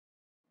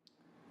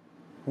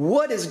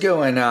What is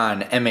going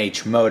on,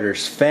 MH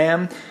Motors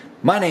fam?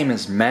 My name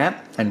is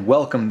Matt and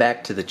welcome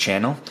back to the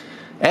channel.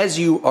 As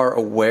you are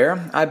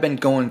aware, I've been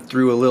going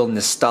through a little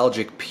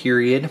nostalgic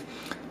period,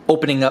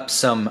 opening up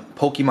some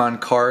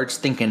Pokemon cards,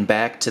 thinking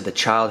back to the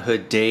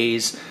childhood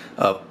days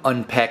of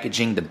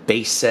unpackaging the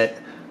base set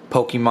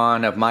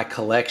Pokemon of my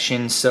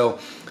collection. So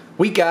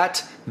we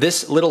got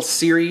this little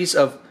series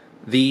of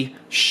the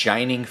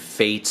Shining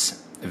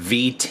Fates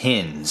V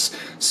tins.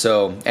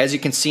 So as you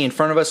can see in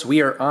front of us,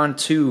 we are on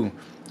to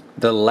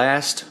the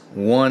last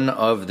one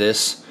of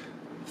this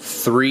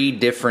 3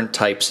 different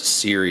types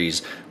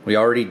series. We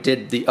already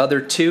did the other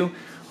 2.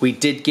 We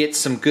did get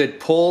some good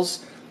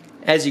pulls.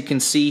 As you can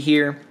see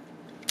here,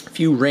 a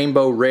few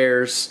rainbow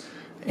rares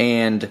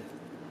and a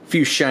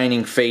few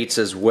Shining Fates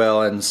as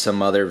well, and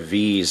some other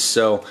Vs.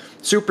 So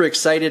super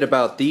excited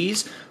about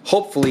these.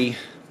 Hopefully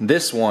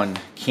this one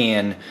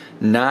can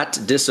not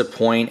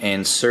disappoint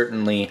and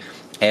certainly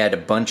add a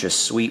bunch of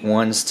sweet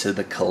ones to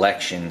the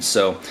collection.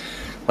 So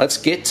let's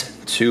get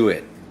to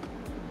it.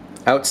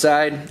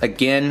 Outside,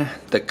 again,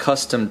 the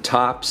custom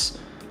tops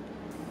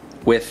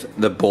with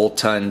the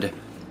BOLTUND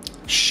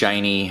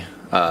shiny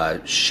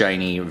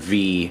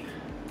V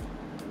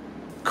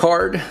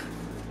card.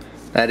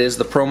 That is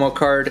the promo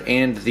card,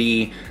 and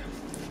the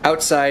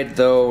outside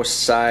though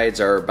sides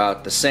are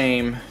about the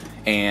same,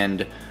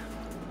 and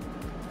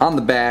on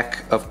the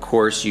back, of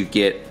course, you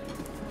get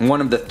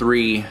one of the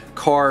 3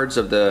 cards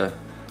of the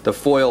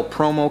foil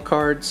promo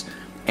cards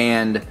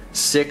and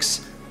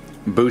 6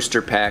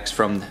 booster packs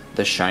from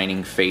the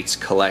Shining Fates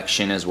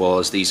collection, as well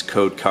as these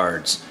code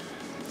cards.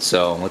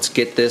 So let's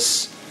get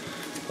this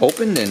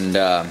opened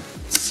and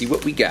see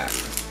what we got.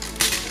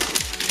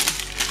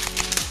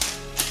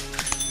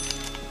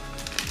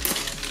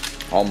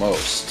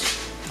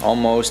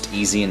 Almost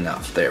easy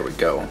enough. There we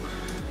go.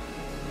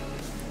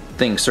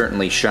 Thing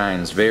certainly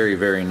shines very,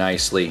 very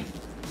nicely.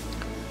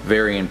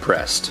 Very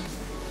impressed.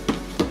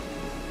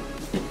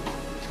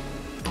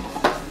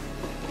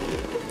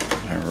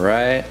 All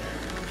right.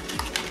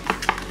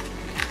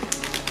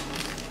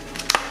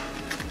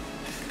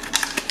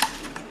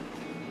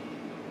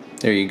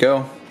 There you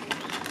go.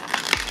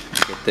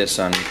 Get this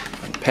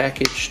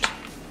unpackaged.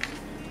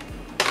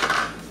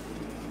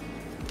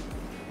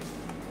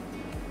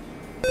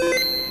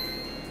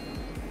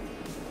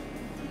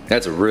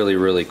 That's a really,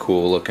 really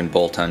cool looking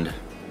BOLTUND.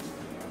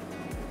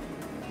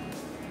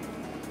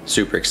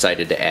 Super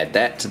excited to add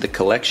that to the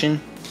collection.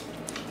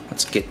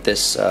 Let's get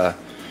this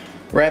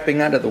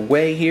wrapping out of the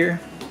way here.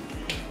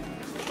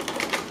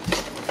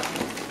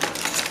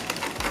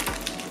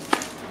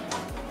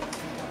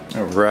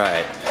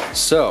 Alright,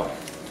 so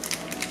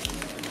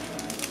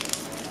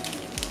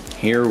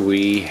here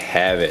we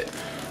have it.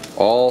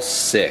 All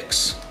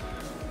 6.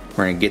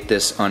 We're going to get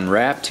this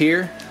unwrapped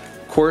here.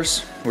 Of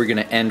course, we're going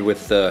to end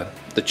with the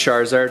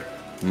Charizard,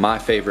 my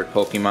favorite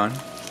Pokemon.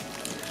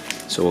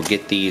 So we'll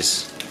get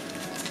these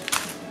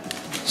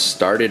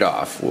started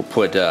off. We'll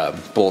put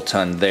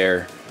BOLTUND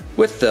there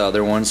with the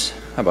other ones.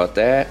 How about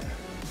that?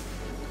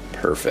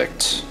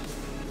 Perfect.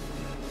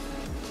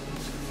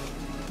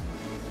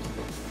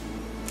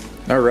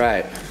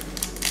 Alright.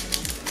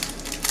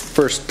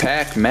 First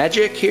pack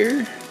magic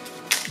here.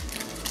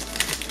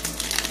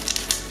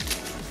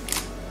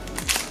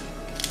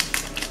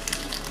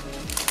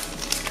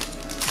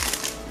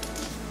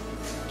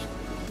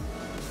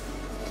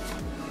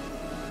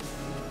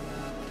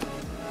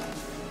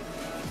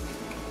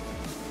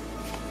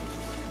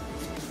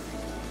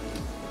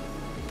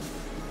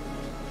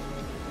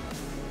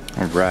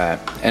 Alright,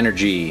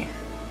 Energy,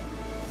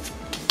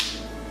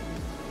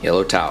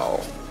 Yellow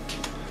Towel,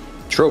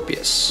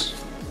 Tropius,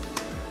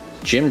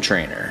 Gym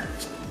Trainer,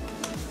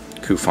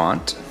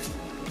 Kufant,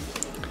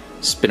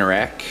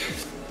 Spinarak,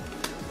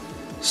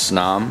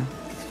 Snom,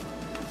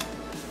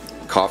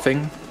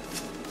 Coughing,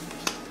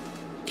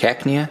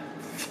 Cacnea.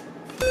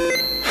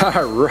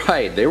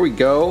 Alright, there we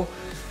go.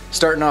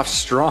 Starting off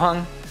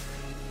strong.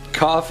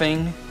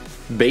 Coughing,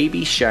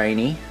 Baby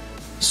Shiny.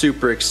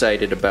 Super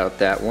excited about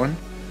that one.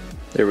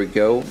 There we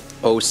go,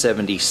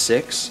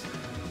 076.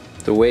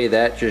 The way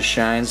that just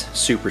shines,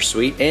 super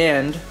sweet.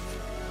 And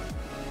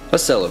a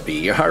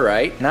Celebi. All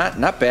right,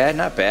 not bad,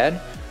 not bad.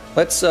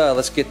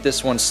 Let's get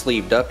this one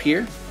sleeved up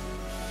here.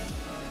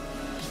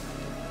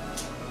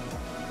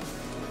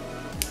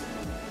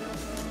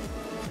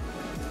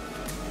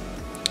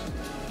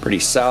 Pretty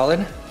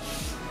solid.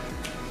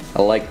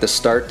 I like the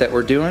start that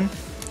we're doing.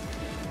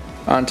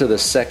 On to the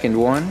second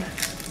one.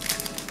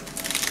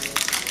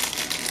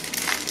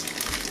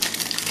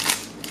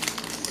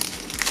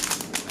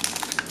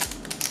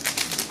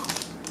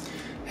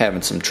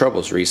 Having some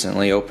troubles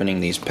recently opening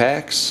these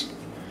packs.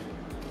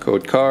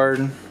 Code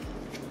card.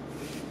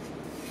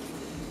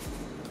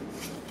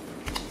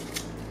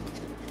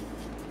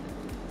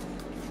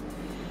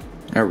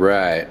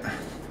 Alright.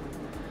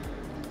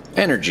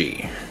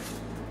 Energy.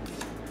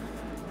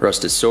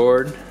 Rusted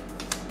Sword.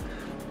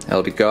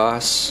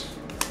 Eldegoss.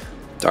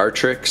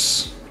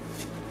 Dartrix.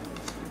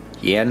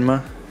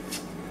 Yanma.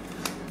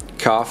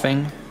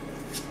 Coughing.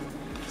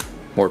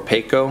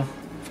 Morpeko.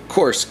 Of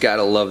course,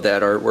 gotta love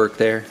that artwork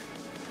there.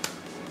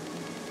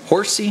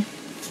 Horsey.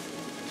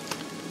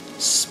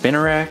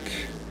 Spinarak.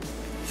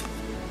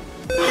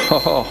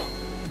 Oh,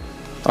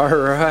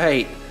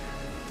 alright.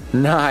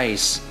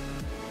 Nice.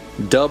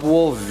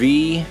 Double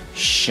V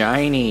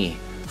Shiny.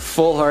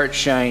 Full Heart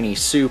Shiny.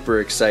 Super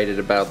excited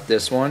about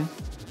this one.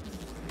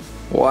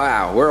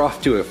 Wow, we're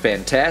off to a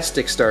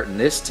fantastic start in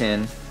this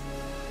tin.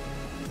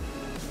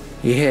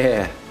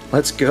 Yeah,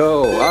 let's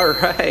go.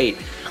 Alright.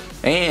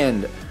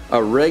 And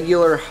a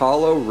regular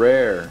holo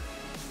rare.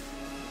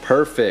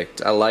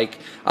 Perfect. I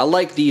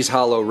like these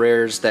holo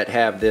rares that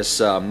have this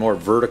more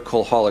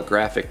vertical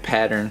holographic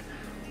pattern.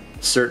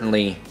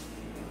 Certainly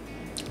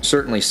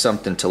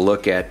something to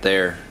look at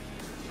there.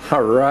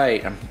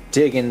 Alright, I'm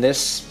digging this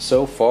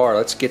so far.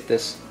 Let's get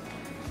this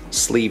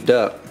sleeved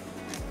up.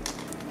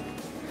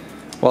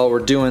 While we're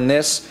doing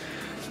this,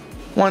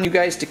 I want you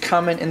guys to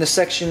comment in the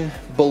section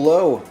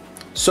below.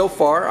 So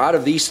far, out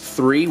of these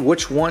three,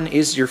 which one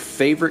is your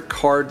favorite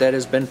card that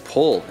has been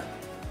pulled?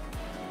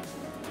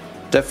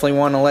 Definitely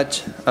want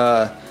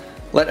to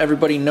let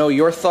everybody know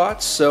your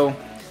thoughts, so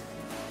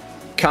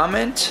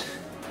comment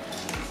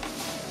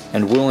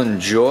and we'll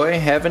enjoy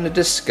having a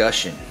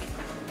discussion.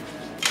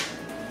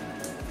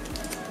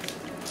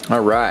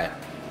 Alright,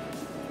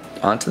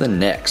 on to the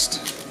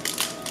next.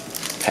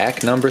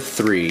 Pack number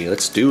 3.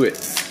 Let's do it.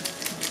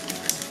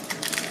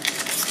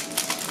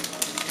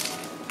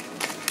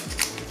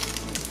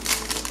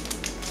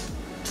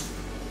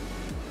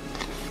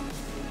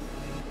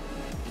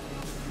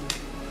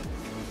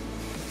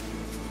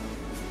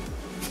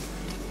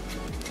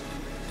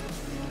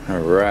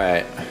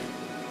 Alright.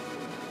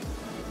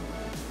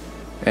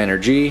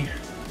 Energy.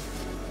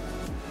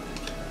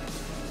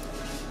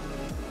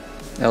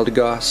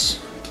 Eldegoss.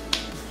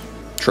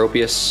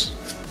 Tropius.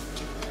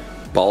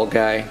 Ball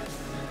Guy.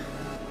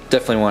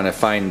 Definitely want to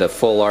find the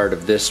full art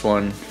of this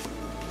one.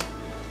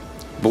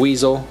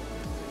 Buizel.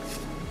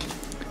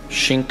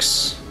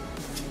 Shinx.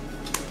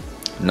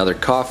 Another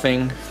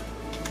Coughing.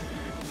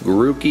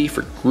 Grookey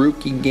for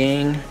Grookey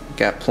Gang.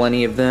 Got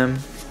plenty of them.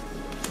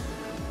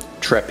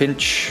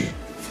 Trapinch.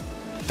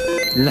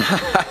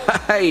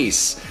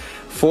 Nice!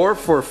 4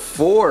 for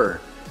 4.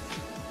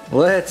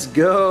 Let's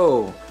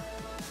go.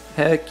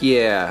 Heck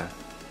yeah.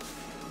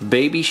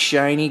 Baby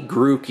Shiny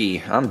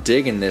Grookey. I'm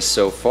digging this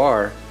so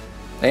far.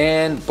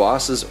 And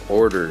Boss's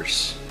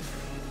Orders.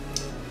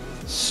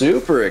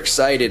 Super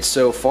excited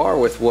so far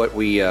with what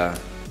we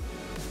have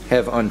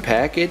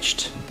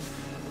unpackaged.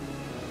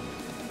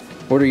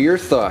 What are your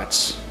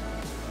thoughts?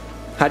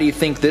 How do you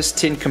think this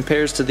tin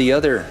compares to the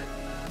other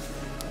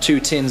 2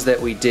 tins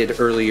that we did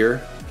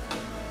earlier?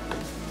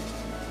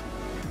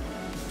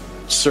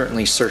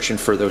 Certainly searching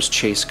for those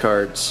chase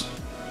cards.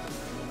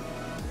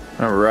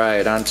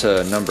 Alright, on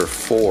to number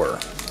 4.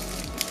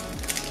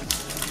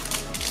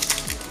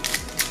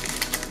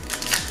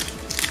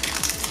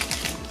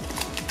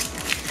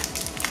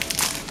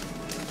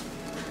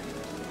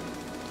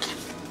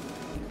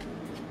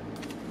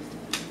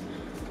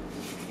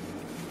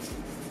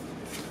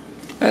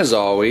 As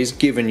always,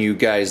 giving you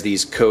guys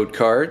these code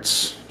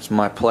cards. It's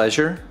my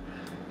pleasure.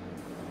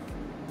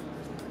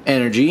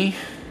 Energy.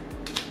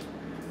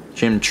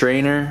 Gym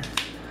Trainer.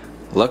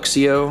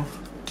 Luxio.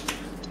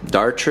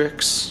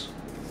 Dartrix.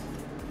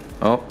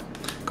 Oh,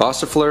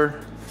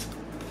 Gossifleur.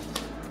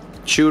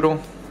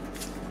 Choodle.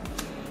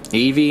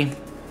 Eevee.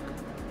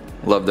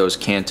 Love those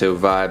Kanto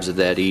vibes of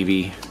that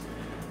Eevee.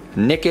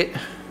 Nickit.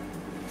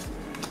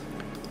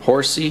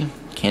 Horsey.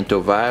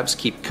 Kanto vibes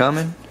keep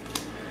coming.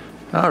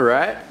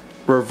 Alright.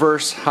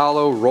 Reverse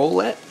Holo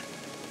Roulette.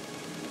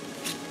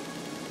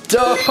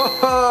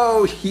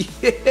 Oh,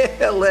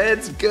 yeah,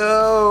 let's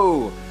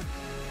go.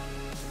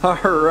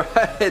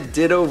 Alright,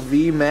 Ditto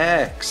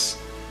VMAX.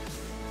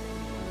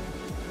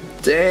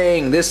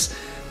 Dang, this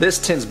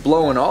tin's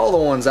blowing all the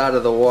ones out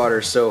of the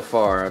water so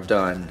far I've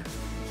done.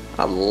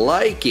 I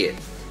like it.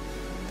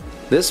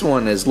 This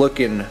one is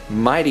looking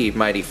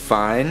mighty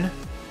fine.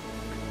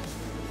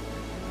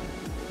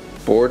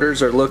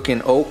 Borders are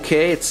looking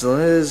okay. It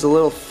is a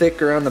little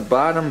thicker on the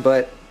bottom,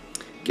 but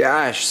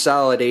gosh,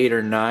 solid 8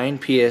 or 9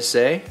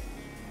 PSA.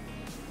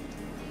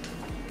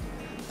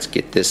 Let's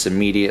get this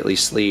immediately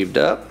sleeved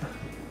up.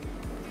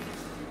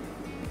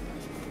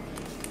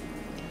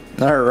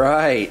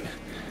 Alright.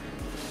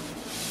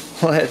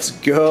 Let's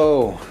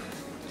go.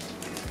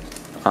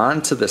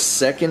 On to the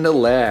second to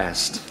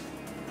last.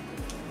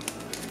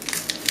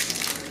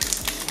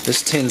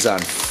 This tin's on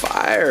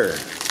fire.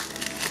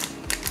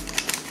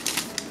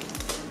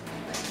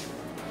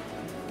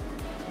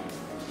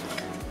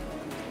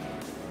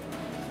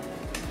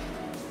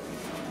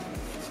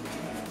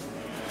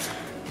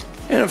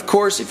 And of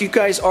course, if you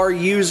guys are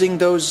using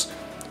those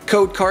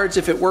code cards,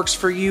 if it works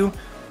for you,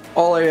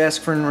 all I ask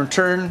for in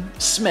return,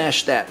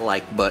 smash that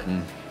like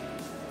button.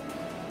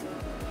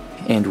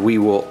 And we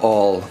will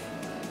all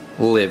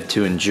live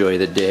to enjoy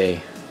the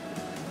day.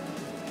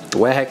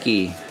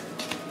 Wacky.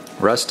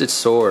 Rusted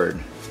Sword.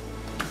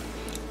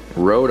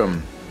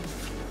 Rotom.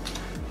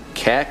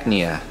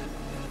 Cacnea.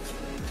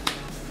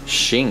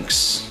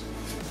 Shinx.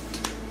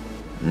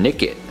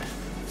 Nickit,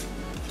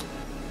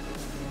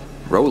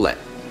 Rowlet,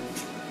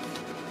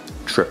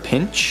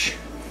 Trapinch,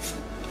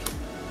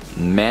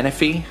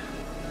 Manaphy.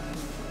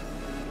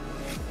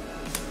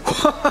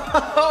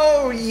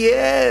 Oh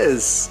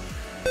yes!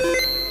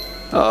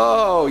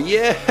 Oh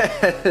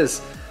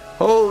yes!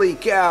 Holy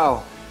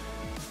cow!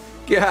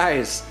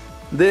 Guys,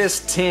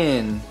 this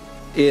tin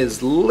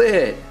is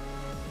lit!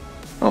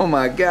 Oh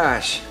my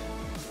gosh!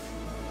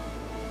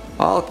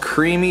 All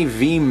creamy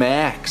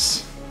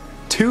VMAX.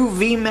 2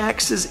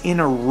 VMAXs in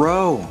a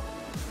row.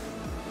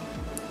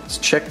 Let's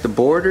check the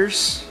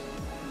borders.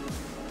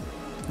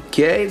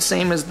 Okay,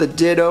 same as the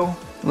Ditto.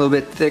 A little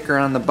bit thicker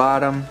on the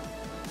bottom.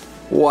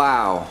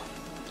 Wow.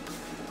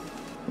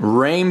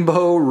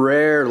 Rainbow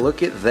rare,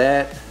 look at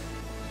that.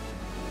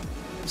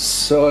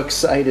 So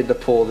excited to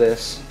pull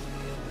this.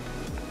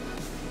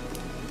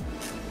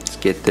 Let's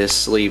get this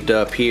sleeved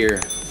up here.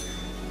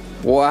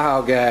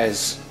 Wow,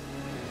 guys.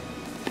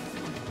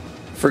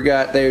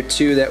 Forgot there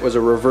too, that was a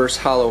reverse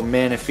hollow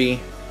Manaphy.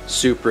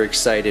 Super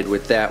excited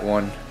with that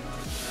one.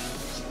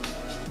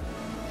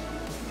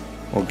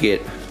 We'll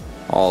get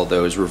all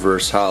those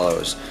reverse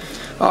hollows.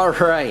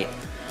 Alright.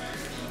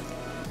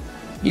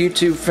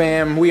 YouTube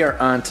fam, we are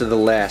on to the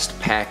last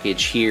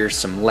package here.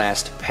 Some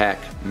last pack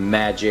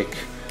magic.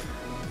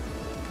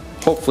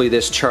 Hopefully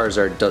this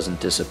Charizard doesn't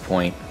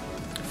disappoint.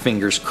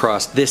 Fingers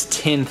crossed. This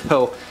tin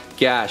though,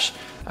 gosh,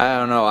 I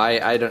don't know.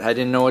 I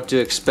didn't know what to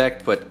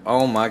expect, but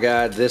oh my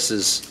god, this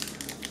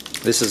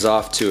is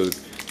off to a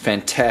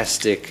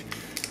fantastic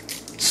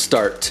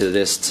start to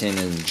this tin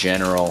in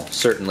general.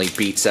 Certainly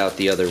beats out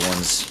the other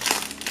ones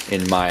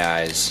in my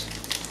eyes.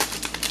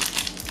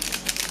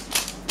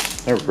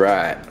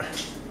 Alright.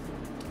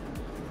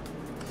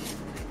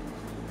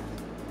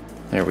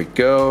 There we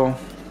go.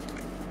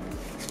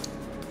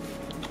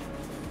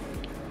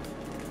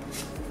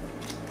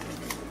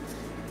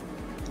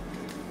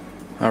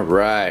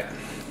 Alright.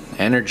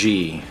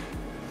 Energy.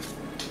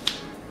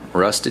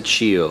 Rusted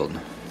Shield.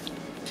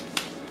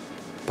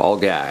 Ball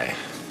Guy.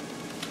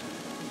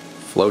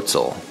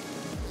 Floatzel.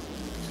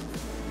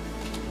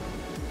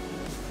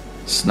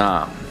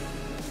 Snom.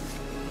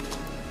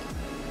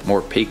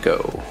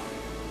 Morpeko.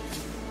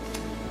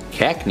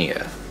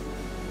 Cacnea.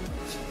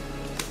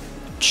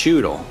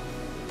 Choodle.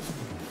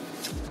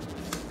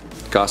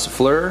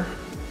 Gossifleur.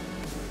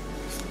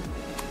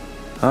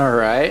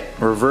 Alright,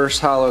 reverse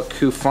hollow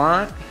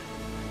Cufant.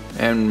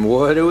 And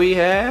what do we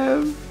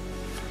have?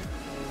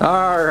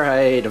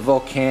 Alright, a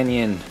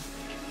Volcanion.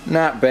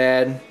 Not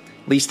bad.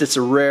 At least it's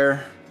a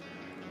rare.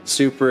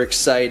 Super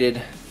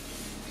excited.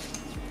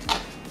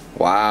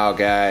 Wow,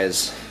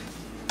 guys.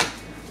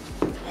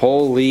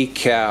 Holy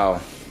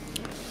cow.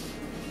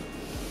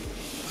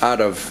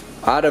 Out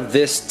of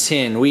this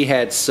tin, we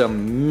had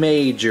some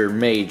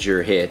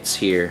major hits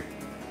here.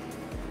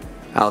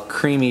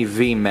 Alcremie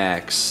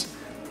VMAX,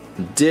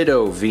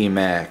 Ditto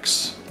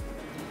VMAX,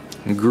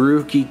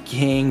 Grookey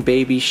King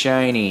Baby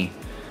Shiny,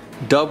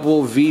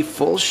 Double V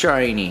Full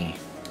Shiny,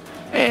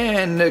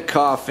 and the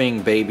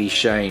Coughing Baby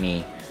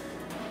Shiny.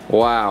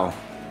 Wow.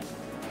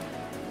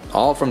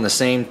 All from the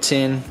same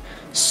tin.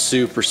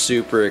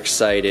 Super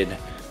excited.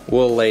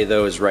 We'll lay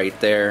those right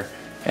there.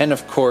 And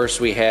of course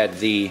we had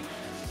the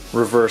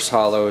reverse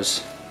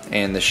hollows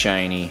and the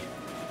shiny,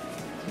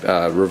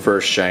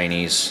 reverse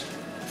shinies.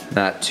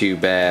 Not too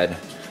bad.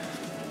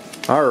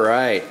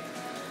 Alright.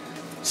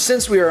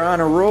 Since we are on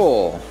a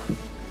roll,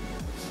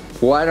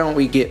 why don't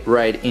we get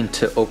right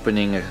into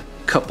opening a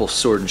couple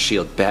Sword and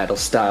Shield battle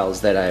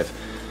styles that I've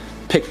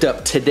picked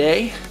up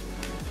today.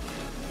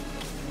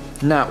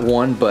 Not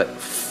 1, but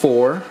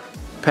 4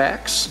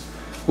 packs.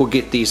 We'll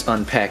get these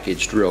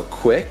unpackaged real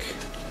quick.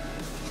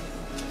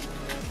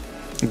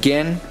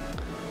 Again,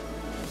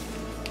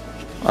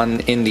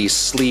 in these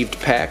sleeved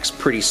packs,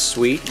 pretty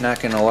sweet, not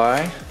gonna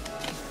lie.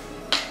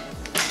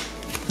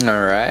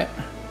 Alright.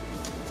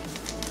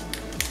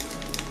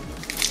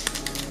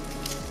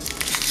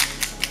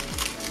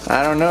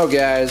 I don't know,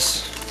 guys.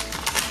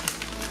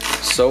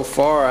 So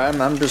far,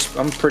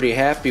 I'm pretty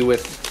happy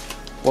with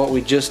what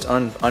we just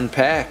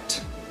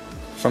unpacked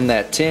from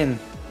that tin.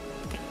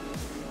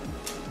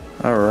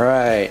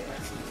 Alright.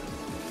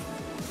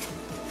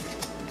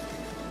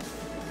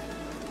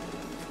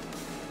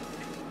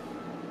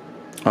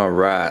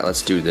 Alright,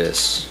 let's do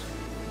this.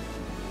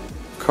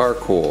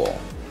 Carcool,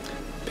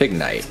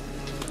 Pignite,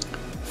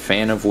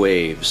 Fan of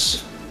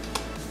Waves,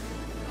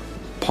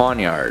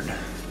 Pawniard,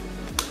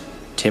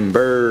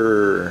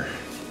 Timber,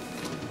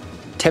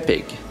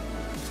 Tepig,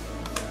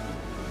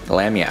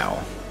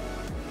 Lamiao.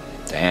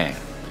 Dang,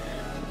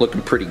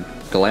 looking pretty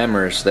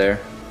glamorous there.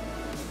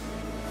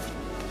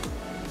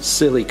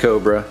 Silly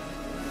Cobra.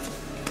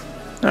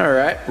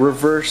 Alright,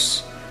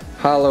 reverse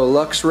hollow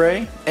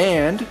Luxray,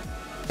 and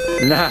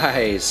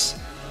nice,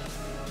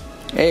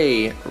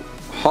 a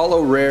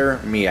hollow rare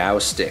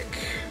Meowstic.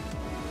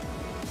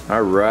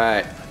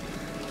 Alright,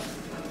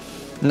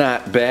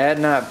 not bad,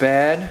 not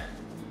bad.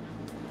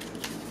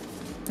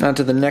 On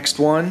to the next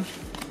one.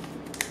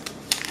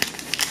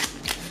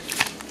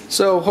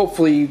 So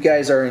hopefully you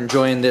guys are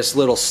enjoying this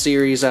little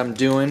series I'm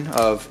doing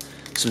of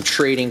some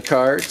trading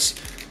cards.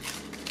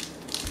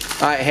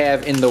 I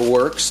have in the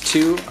works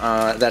too,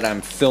 that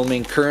I'm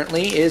filming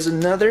currently, is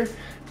another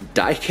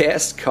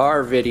diecast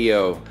car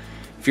video.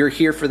 If you're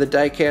here for the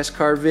diecast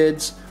car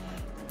vids,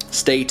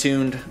 stay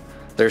tuned.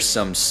 There's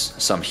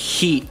some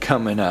heat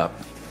coming up.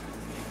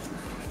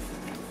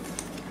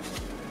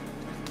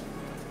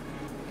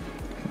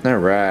 All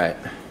right.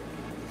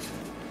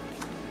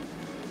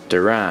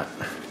 Durant.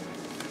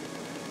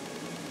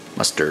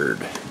 Mustard.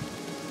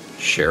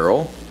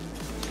 Cheryl.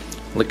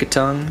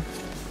 Lickitung.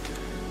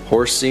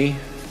 Horsey.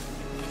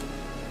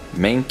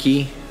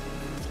 Mankey.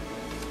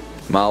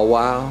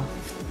 Malwow.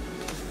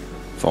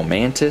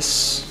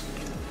 Fomantis.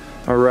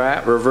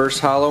 Alright, reverse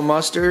hollow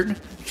mustard.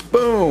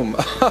 Boom!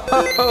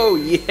 Oh,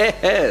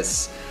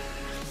 yes!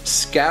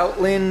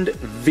 Scoutland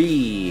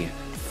V.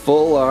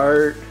 Full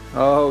art.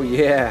 Oh,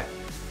 yeah.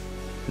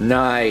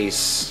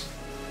 Nice.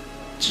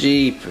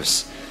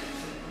 Jeepers.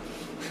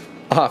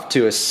 Off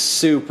to a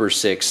super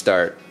sick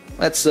start.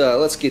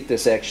 Let's get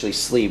this actually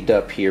sleeved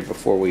up here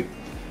before we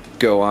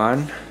go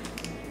on.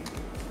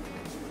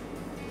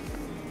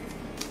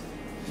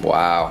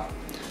 Wow.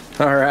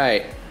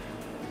 Alright.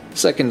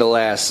 Second to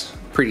last.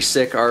 Pretty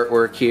sick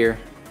artwork here.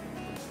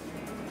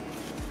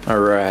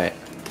 Alright.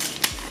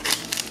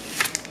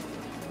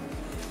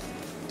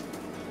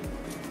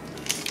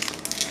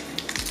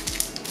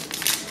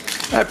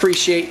 I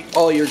appreciate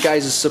all your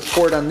guys'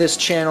 support on this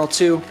channel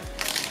too.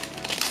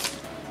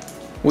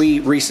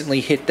 We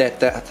recently hit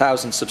that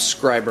 1,000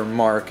 subscriber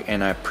mark,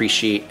 and I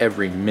appreciate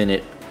every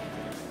minute,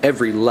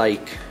 every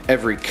like,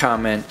 every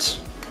comment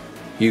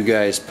you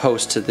guys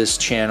post to this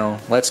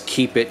channel. Let's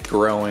keep it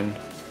growing.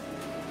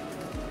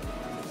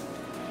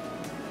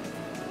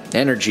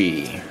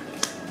 Energy.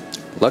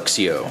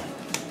 Luxio.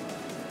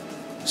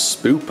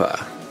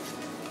 Spoopa.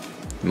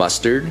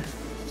 Mustard.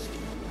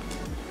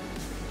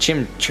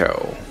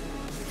 Chimcho.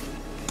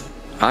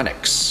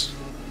 Onyx.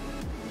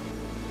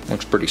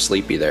 Looks pretty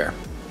sleepy there.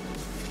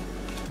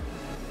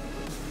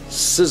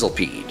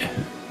 Sizzlepede.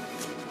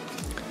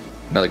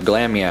 Another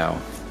Glameow.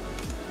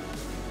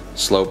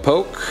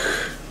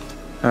 Slowpoke.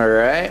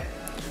 Alright.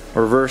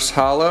 Reverse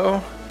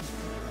hollow.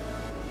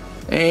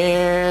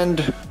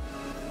 And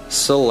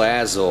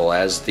Salazzle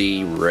as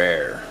the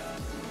rare.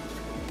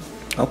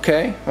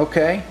 Okay,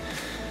 okay.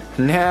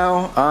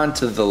 Now on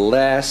to the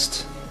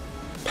last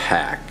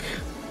pack.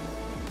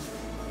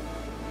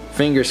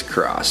 Fingers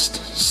crossed.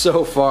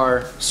 So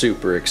far,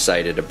 super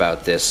excited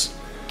about this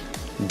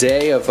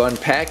day of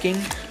unpacking.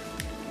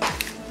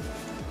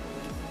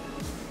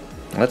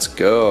 Let's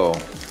go.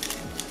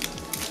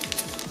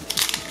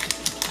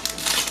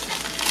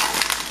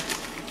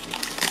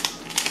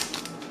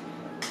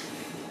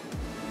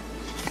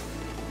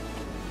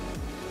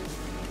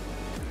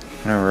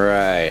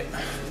 Alright.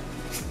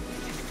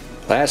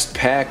 Last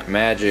pack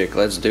magic.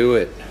 Let's do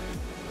it.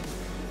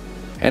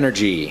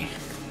 Energy.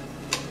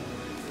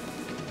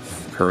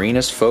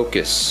 Karina's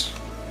Focus.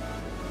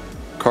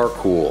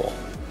 Carcool.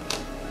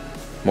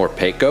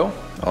 Morpeko.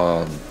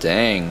 Oh,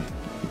 dang.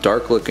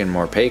 Dark looking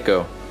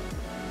Morpeko.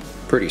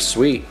 Pretty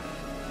sweet.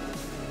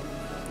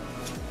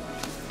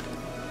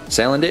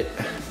 Salandit.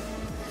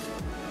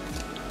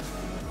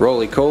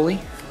 Roly-Coly.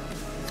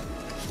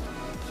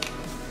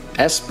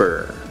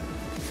 Esper.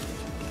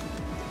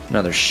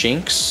 Another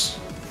Shinx.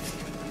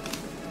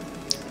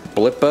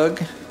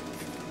 Blipbug.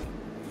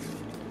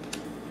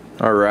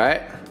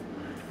 Alright.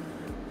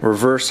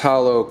 Reverse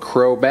hollow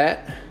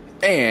Crobat.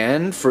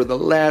 And for the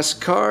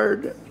last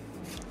card.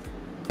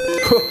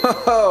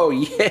 Oh,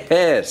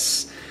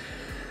 yes!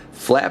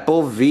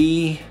 Flapple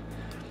V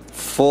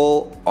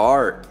Full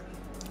Art.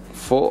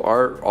 Full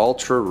Art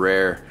Ultra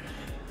Rare.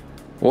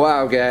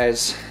 Wow,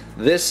 guys.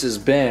 This has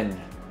been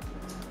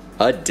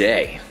a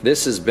day.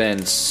 This has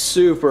been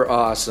super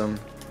awesome.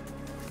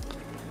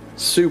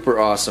 Super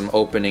awesome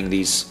opening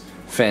these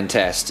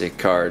fantastic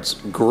cards.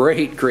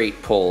 Great,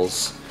 great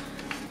pulls.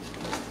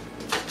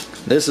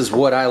 This is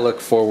what I look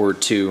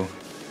forward to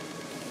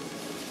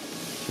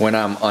when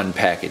I'm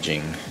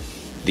unpackaging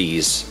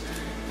these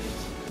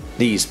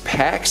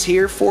packs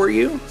here for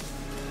you.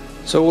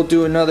 So we'll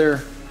do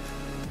another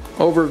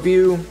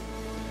overview.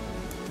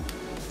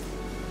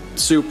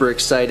 Super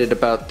excited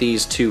about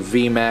these two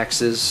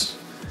VMAXs.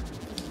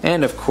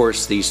 And of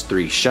course these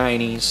three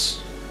shinies.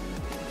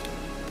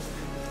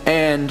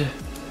 And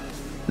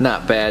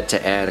not bad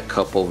to add a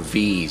couple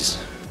Vs.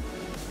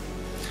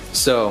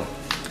 So,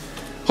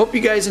 hope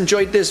you guys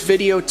enjoyed this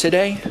video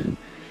today.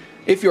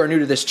 If you are new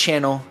to this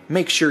channel,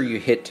 make sure you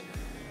hit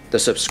the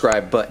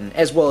subscribe button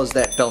as well as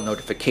that bell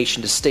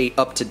notification to stay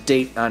up to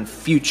date on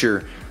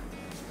future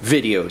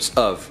videos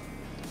of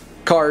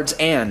cards,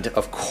 and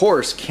of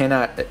course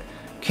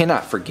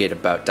cannot forget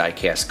about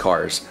diecast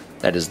cars.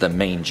 That is the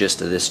main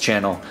gist of this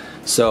channel.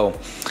 So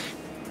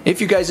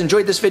if you guys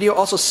enjoyed this video,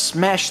 also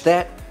smash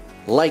that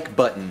like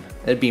button.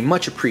 It'd be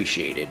much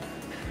appreciated.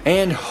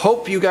 And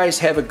hope you guys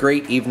have a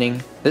great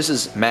evening. This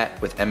is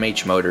Matt with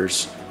MH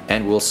Motors,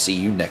 and we'll see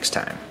you next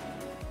time.